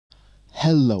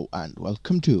Hello and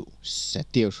welcome to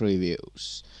Sethioz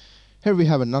Reviews. Here we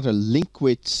have another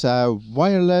Linkwitz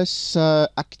wireless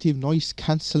active noise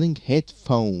cancelling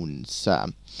headphones.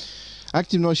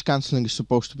 Active noise cancelling is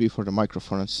supposed to be for the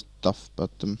microphone and stuff, but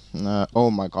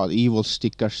oh my god, evil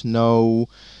stickers, no.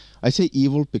 I say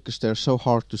evil because they're so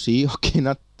hard to see. Okay,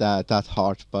 not that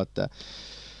hard, but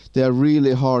they're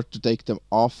really hard to take them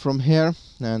off from here,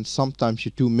 and sometimes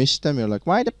you do miss them. You're like,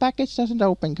 why the package doesn't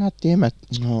open? God damn it.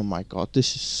 Oh my god,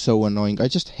 this is so annoying. I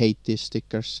just hate these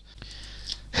stickers.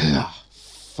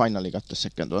 Finally got the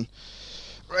second one.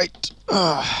 Right.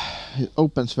 It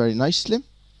opens very nicely.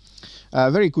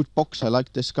 Very good box. I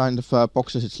like this kind of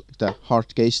boxes. It's like the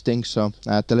hard case thing, so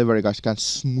delivery guys can't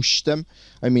smush them.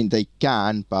 I mean, they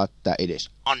can, but it is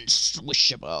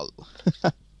unswishable.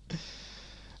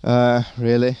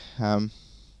 Really?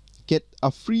 Get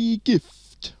a free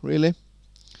gift, really?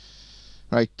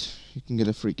 Right, you can get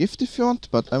a free gift if you want,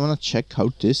 but I wanna check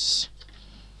out this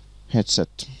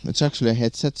headset. It's actually a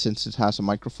headset since it has a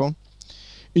microphone.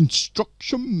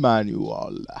 Instruction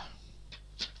manual.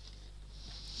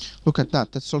 Look at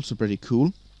that, that's also pretty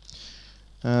cool.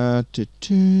 It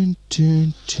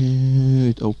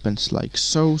opens like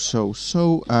so,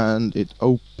 and it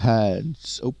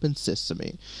opens. Open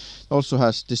sesame. It also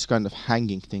has this kind of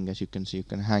hanging thing, as you can see. You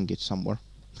can hang it somewhere.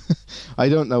 I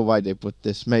don't know why they put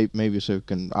this. Maybe so you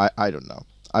can. I don't know.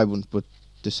 I wouldn't put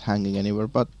this hanging anywhere,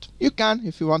 but you can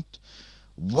if you want.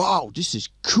 Wow, this is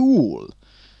cool.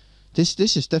 This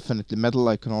is definitely metal.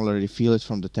 I can already feel it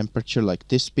from the temperature. Like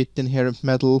this bit in here is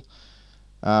metal.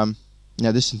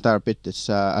 Yeah, this entire bit is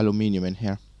aluminium in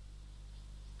here.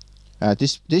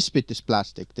 This bit is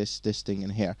plastic. This thing in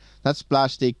here, that's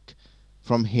plastic.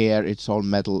 From here, it's all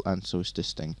metal, and so is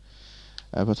this thing.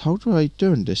 But how do I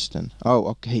turn this then? Oh,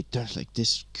 okay, it turns like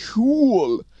this.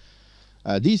 Cool.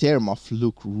 These air muffs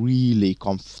look really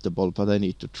comfortable, but I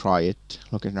need to try it.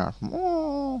 Look at that.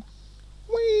 Oh,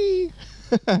 wee.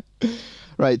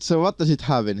 Right. So what does it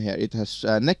have in here? It has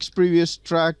next, previous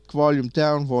track, volume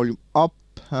down, volume up.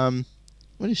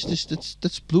 What is this?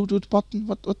 That's Bluetooth button.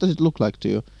 What does it look like to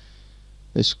you?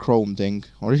 This chrome thing,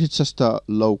 or is it just a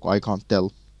logo? I can't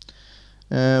tell.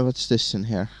 What's this in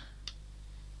here?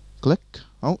 Click.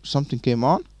 Oh, something came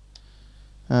on.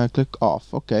 Click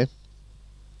off. Okay.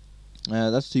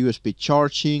 That's the USB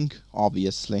charging.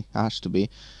 Obviously, has to be.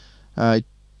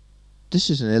 This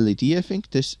is an LED, I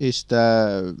think. This is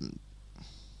the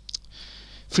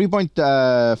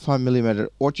 3.5mm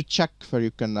audio jack, where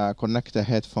you can connect the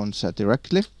headphones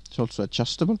directly. It's also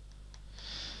adjustable.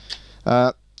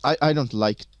 I don't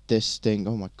like this thing.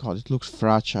 Oh my god, it looks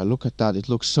fragile. Look at that. It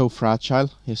looks so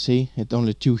fragile. You see, it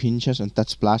only 2 hinges, and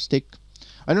that's plastic.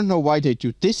 I don't know why they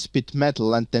do this bit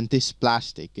metal and then this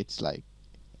plastic. It's like,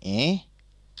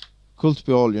 could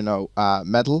be all, you know,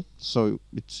 metal, so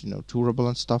it's, you know, durable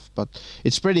and stuff, but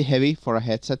it's pretty heavy for a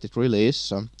headset. It really is.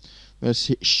 So we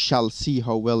shall see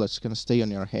how well it's gonna stay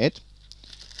on your head.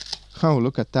 Oh,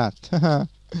 look at that.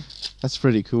 That's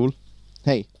pretty cool.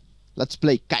 Hey, let's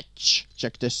play catch.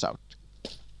 Check this out.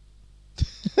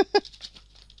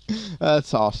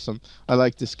 That's awesome. I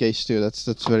like this case too. That's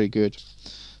very good.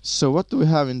 So what do we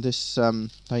have in this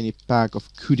tiny bag of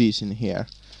goodies in here?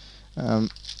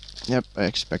 Yep, I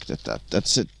expected that.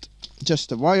 That's it. Just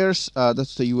the wires.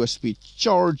 That's the USB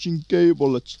charging cable.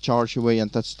 Let's charge away,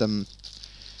 and that's the.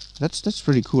 That's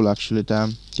pretty cool actually.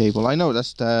 The cable. I know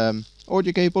that's the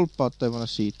audio cable, but I wanna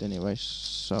see it anyways.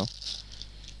 So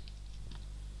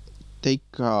take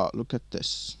a look at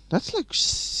this. That's like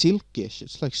silkish.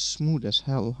 It's like smooth as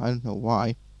hell. I don't know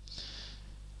why.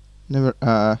 Never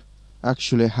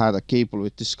actually had a cable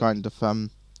with this kind of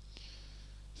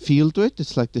feel to it.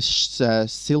 It's like this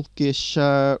silkish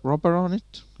rubber on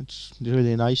it. It's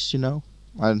really nice, you know.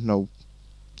 I don't know.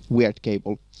 Weird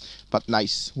cable, but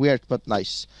nice. Weird but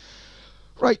nice.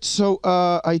 Right, so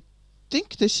I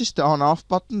think this is the on-off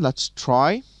button. Let's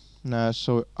try.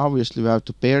 So obviously we have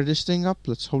to pair this thing up.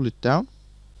 Let's hold it down.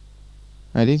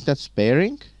 I think that's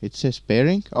pairing. It says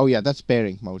pairing. Oh yeah, that's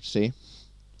pairing mode, see?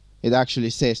 It actually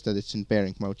says that it's in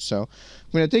pairing mode. So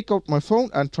I'm gonna take out my phone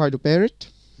and try to pair it.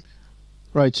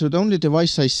 Right, so the only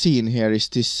device I see in here is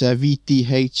this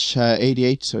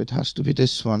VT-H88, so it has to be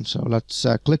this one. So let's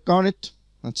click on it.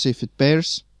 Let's see if it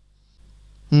pairs.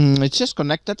 It's just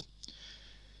connected.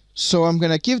 So I'm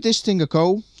gonna give this thing a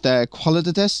go, the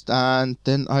quality test, and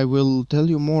then I will tell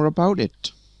you more about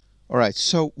it. Alright,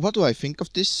 so what do I think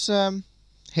of this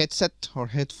headset or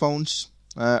headphones?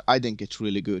 I think it's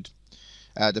really good.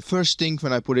 The first thing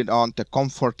when I put it on, the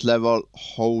comfort level,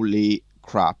 holy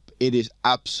crap. It is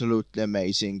absolutely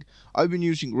amazing. I've been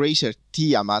using Razer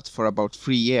Tiamat for about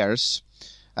 3 years.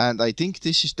 and I think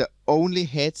this is the only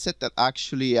headset that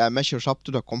actually measures up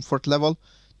to the comfort level.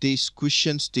 These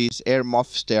cushions, these air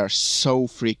muffs, they are so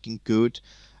freaking good,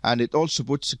 and it also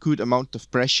puts a good amount of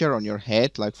pressure on your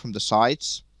head, like from the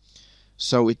sides,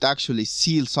 so it actually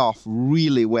seals off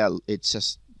really well. It's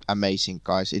just amazing,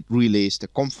 guys. It really is. The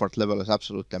comfort level is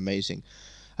absolutely amazing.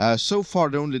 So far,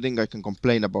 the only thing I can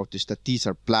complain about is that these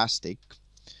are plastic.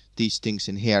 These things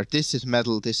in here. This is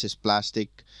metal, this is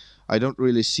plastic. I don't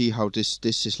really see how this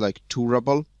is like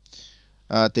durable.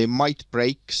 They might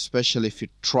break, especially if you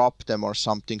drop them or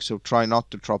something, so try not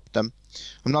to drop them.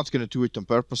 I'm not going to do it on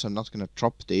purpose. I'm not going to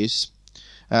drop these.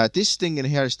 This thing in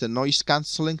here is the noise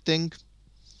cancelling thing.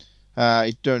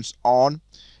 It turns on.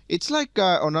 It's like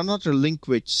on another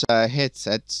Linkwitz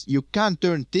headset, you can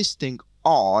turn this thing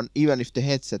on even if the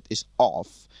headset is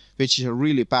off, which is a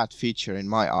really bad feature in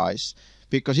my eyes.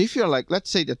 Because if you're like, let's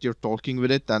say that you're talking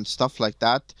with it and stuff like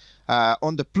that,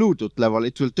 on the Bluetooth level,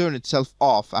 it will turn itself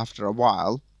off after a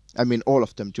while. I mean, all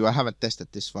of them do. I haven't tested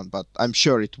this one, but I'm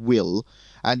sure it will.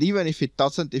 And even if it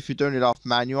doesn't, if you turn it off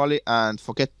manually and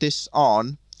forget this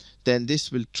on, then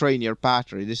this will drain your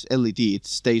battery. This LED, it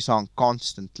stays on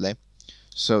constantly.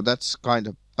 So that's kind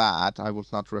of bad. I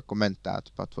would not recommend that,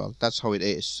 but well, that's how it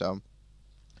is. So,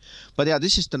 but yeah,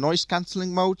 this is the noise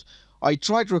cancelling mode. I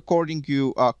tried recording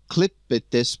you a clip with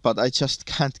this, but I just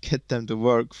can't get them to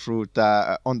work through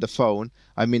the on the phone.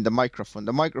 I mean the microphone.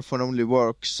 The microphone only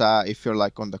works if you're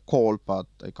like on the call, but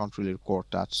I can't really record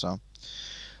that. So,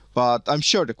 but I'm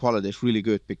sure the quality is really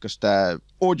good because the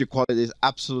audio quality is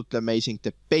absolutely amazing.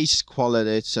 The bass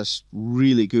quality is just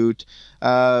really good.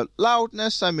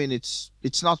 Loudness, I mean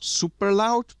it's not super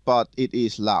loud, but it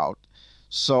is loud.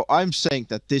 So I'm saying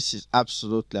that this is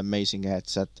absolutely amazing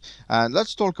headset. And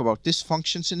let's talk about these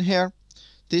functions in here.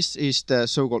 This is the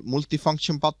so-called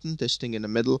multifunction button, this thing in the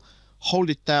middle. Hold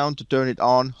it down to turn it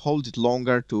on, hold it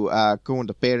longer to go on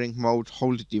the pairing mode,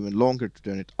 hold it even longer to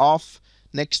turn it off.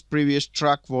 Next previous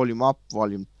track, volume up,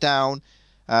 volume down.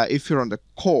 If you're on the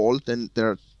call, then there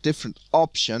are different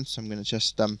options. I'm going to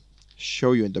just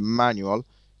show you in the manual.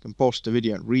 You can pause the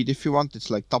video and read if you want. It's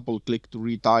like double click to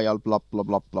redial, blah blah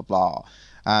blah blah blah,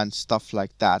 and stuff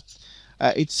like that.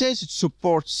 It says it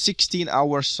supports 16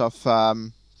 hours of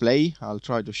play. I'll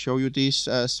try to show you these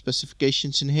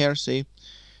specifications in here. See,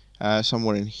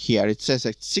 somewhere in here it says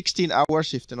that 16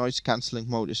 hours if the noise cancelling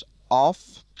mode is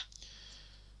off.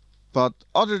 But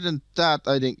other than that,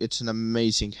 I think it's an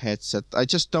amazing headset. I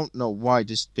just don't know why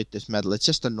this bit is metal. It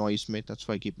just annoys me. That's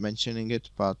why I keep mentioning it.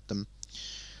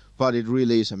 But it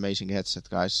really is amazing headset,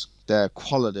 guys. The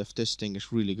quality of this thing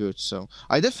is really good. So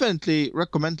I definitely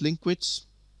recommend Linkwitz.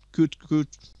 Good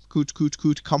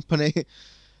company.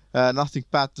 Nothing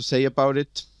bad to say about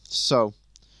it. So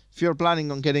if you're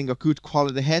planning on getting a good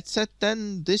quality headset,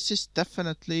 then this is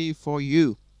definitely for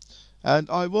you. And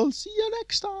I will see you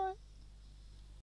next time.